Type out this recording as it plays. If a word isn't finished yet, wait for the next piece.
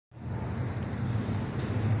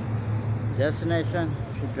destination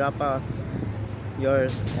should drop off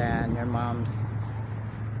yours and your mom's.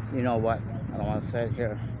 You know what? I don't want to say it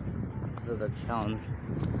here. This is a challenge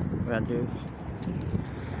we're gonna do.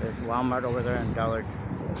 There's Walmart over there and Dollar Tree.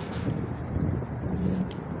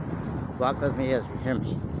 Walk with me as you hear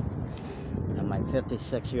me. And my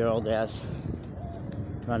 56-year-old ass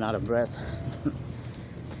run out of breath.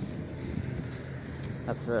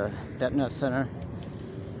 That's a fitness center.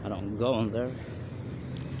 I don't go in there.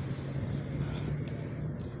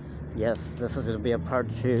 Yes, this is going to be a part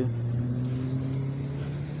 2.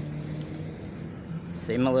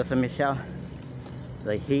 See, Melissa Michelle,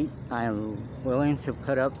 the heat I am willing to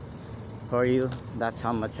put up for you. That's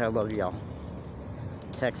how much I love y'all.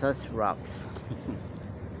 Texas rocks.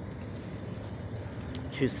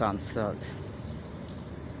 Tucson sucks.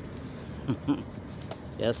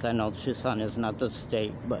 Yes, I know Tucson is not the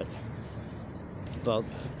state, but both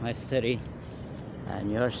my city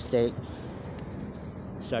and your state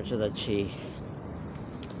starts with a T.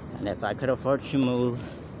 And if I could afford to move,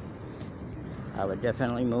 I would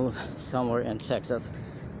definitely move somewhere in Texas.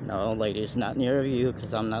 No, ladies, not near you,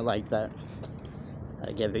 because I'm not like that.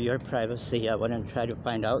 I give you your privacy. I wouldn't try to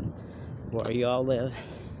find out where you all live,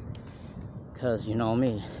 because you know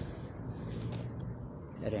me.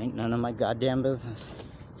 It ain't none of my goddamn business.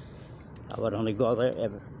 I would only go there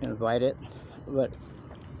if invited, but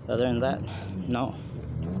other than that, no.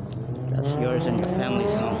 That's yours and your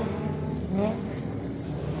family's home.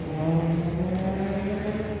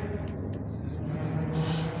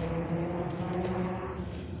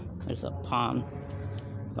 There's a pond.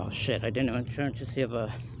 Oh shit, I didn't even turn to see if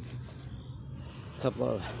a couple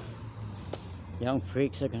of young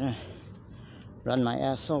freaks are gonna run my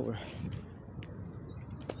ass over.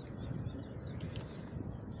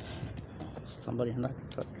 Somebody in there.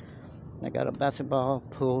 I got a basketball,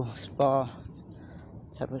 pool, spa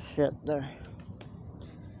type of shit there.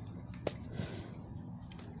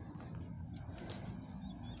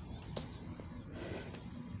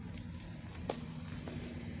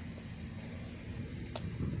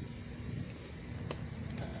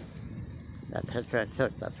 That picture I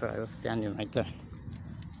took, that's where I was standing right there.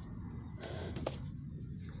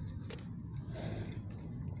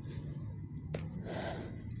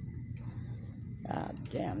 God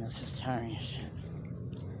damn, this is tiring as shit.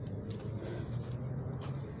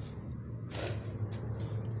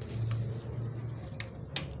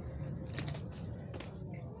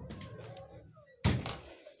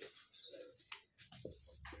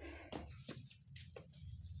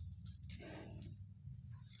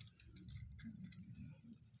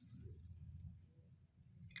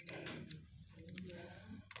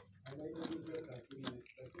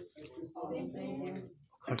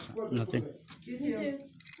 Nothing.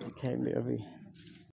 Okay, baby.